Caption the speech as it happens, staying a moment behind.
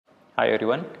Hi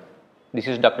everyone, this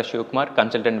is Dr. Sivakumar,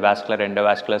 Consultant Vascular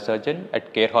Endovascular Surgeon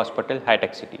at Care Hospital,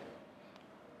 HITEC City.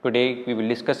 Today we will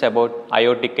discuss about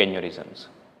aortic aneurysms.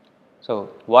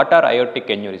 So what are aortic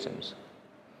aneurysms?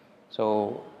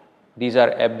 So these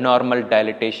are abnormal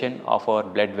dilatation of our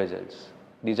blood vessels.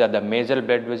 These are the major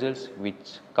blood vessels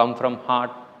which come from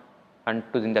heart and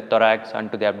to the thorax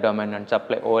and to the abdomen and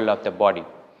supply all of the body.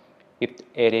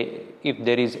 If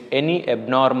there is any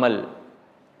abnormal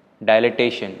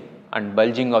dilatation and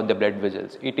bulging of the blood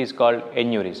vessels, it is called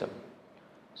aneurysm.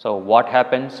 So what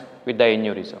happens with the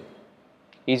aneurysm?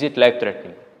 Is it life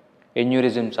threatening?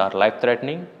 Aneurysms are life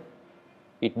threatening.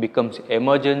 It becomes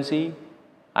emergency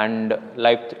and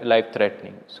life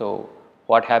threatening. So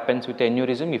what happens with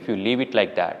aneurysm? If you leave it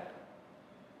like that,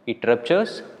 it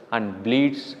ruptures and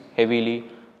bleeds heavily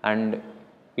and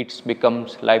it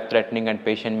becomes life threatening and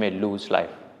patient may lose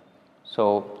life.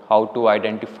 So how to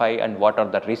identify and what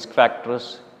are the risk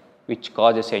factors which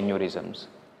causes aneurysms?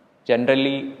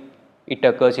 Generally it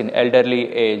occurs in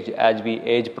elderly age. As we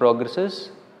age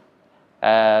progresses,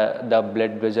 the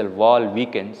blood vessel wall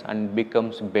weakens and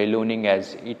becomes ballooning,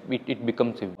 as it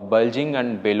becomes bulging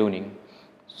and ballooning.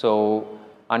 So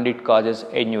and it causes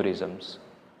aneurysms.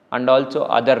 And also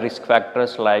other risk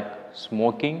factors like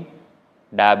smoking,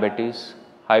 diabetes,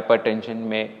 hypertension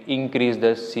may increase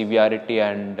the severity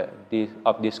and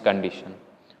of this condition.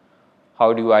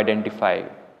 How do you identify?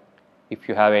 If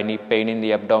you have any pain in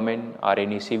the abdomen or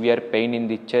any severe pain in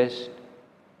the chest,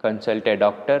 consult a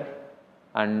doctor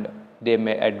and they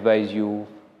may advise you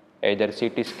either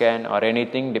CT scan or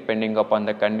anything depending upon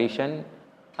the condition,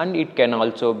 and it can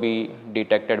also be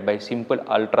detected by simple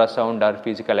ultrasound or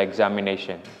physical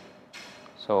examination.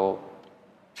 So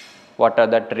what are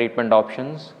the treatment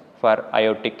options for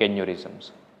aortic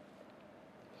aneurysms?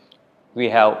 We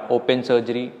have open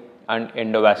surgery and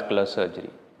endovascular surgery.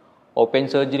 Open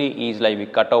surgery is like we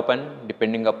cut open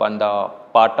depending upon the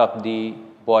part of the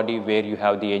body where you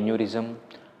have the aneurysm,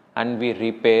 and we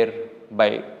repair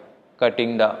by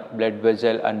cutting the blood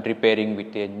vessel and repairing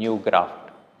with a new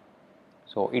graft.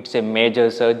 So it's a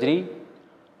major surgery.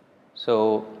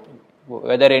 So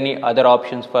whether any other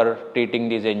options for treating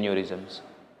these aneurysms?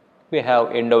 We have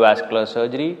endovascular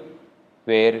surgery,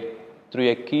 where through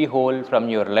a keyhole from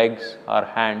your legs or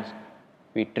hands,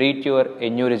 we treat your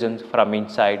aneurysms from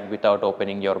inside without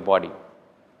opening your body.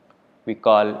 We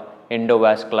call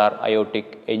endovascular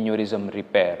aortic aneurysm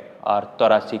repair or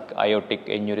thoracic aortic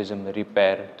aneurysm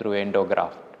repair through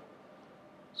endograft.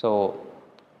 So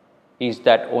is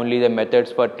that only the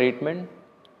methods for treatment?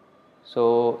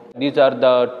 So these are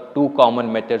the two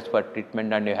common methods for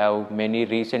treatment, and you have many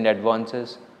recent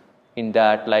advances in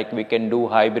that, like we can do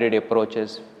hybrid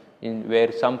approaches in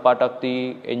where some part of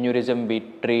the aneurysm we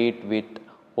treat with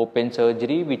open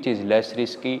surgery, which is less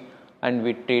risky, and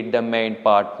we treat the main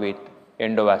part with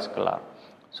endovascular.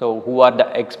 So who are the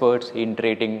experts in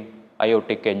treating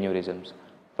aortic aneurysms?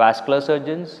 Vascular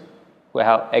surgeons who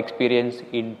have experience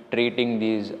in treating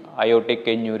these aortic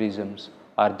aneurysms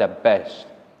are the best.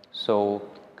 So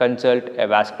consult a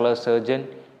vascular surgeon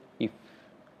if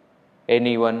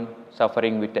anyone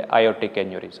suffering with an aortic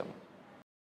aneurysm.